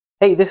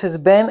Hey, this is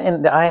Ben,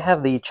 and I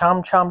have the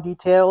ChomChom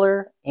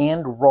detailer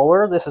and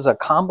roller. This is a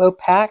combo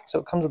pack, so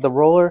it comes with the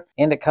roller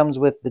and it comes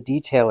with the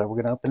detailer.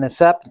 We're going to open this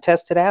up and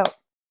test it out.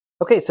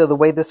 Okay, so the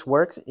way this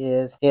works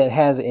is it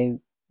has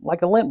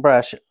like a lint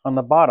brush on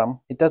the bottom.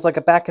 It does like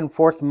a back and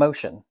forth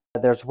motion.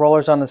 There's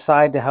rollers on the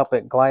side to help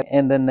it glide,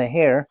 and then the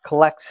hair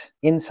collects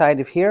inside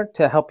of here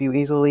to help you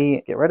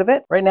easily get rid of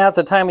it. Right now, it's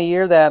a time of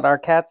year that our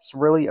cats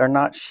really are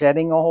not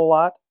shedding a whole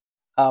lot,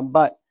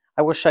 but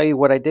I will show you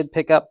what I did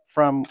pick up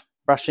from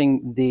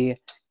brushing the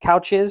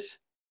couches.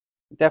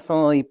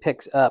 Definitely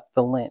picks up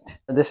the lint.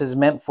 This is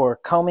meant for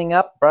combing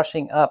up,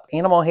 brushing up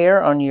animal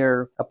hair on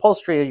your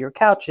upholstery, your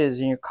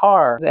couches, in your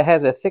car. It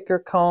has a thicker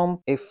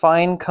comb, a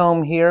fine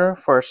comb here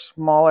for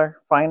smaller,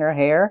 finer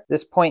hair.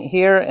 This point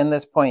here and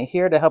this point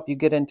here to help you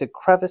get into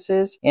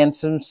crevices and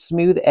some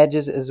smooth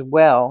edges as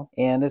well.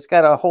 And it's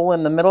got a hole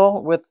in the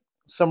middle with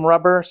some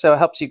rubber, so it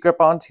helps you grip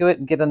onto it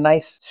and get a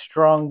nice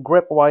strong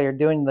grip while you're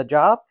doing the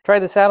job. Try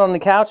this out on the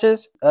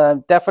couches.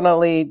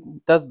 Definitely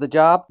does the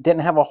job.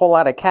 Didn't have a whole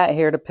lot of cat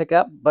hair to pick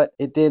up, but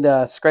it did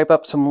scrape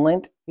up some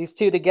lint. These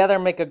two together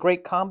make a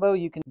great combo.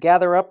 You can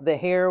gather up the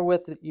hair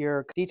with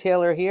your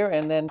detailer here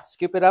and then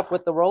scoop it up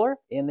with the roller,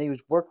 and they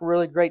work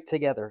really great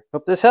together.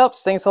 Hope this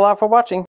helps. Thanks a lot for watching.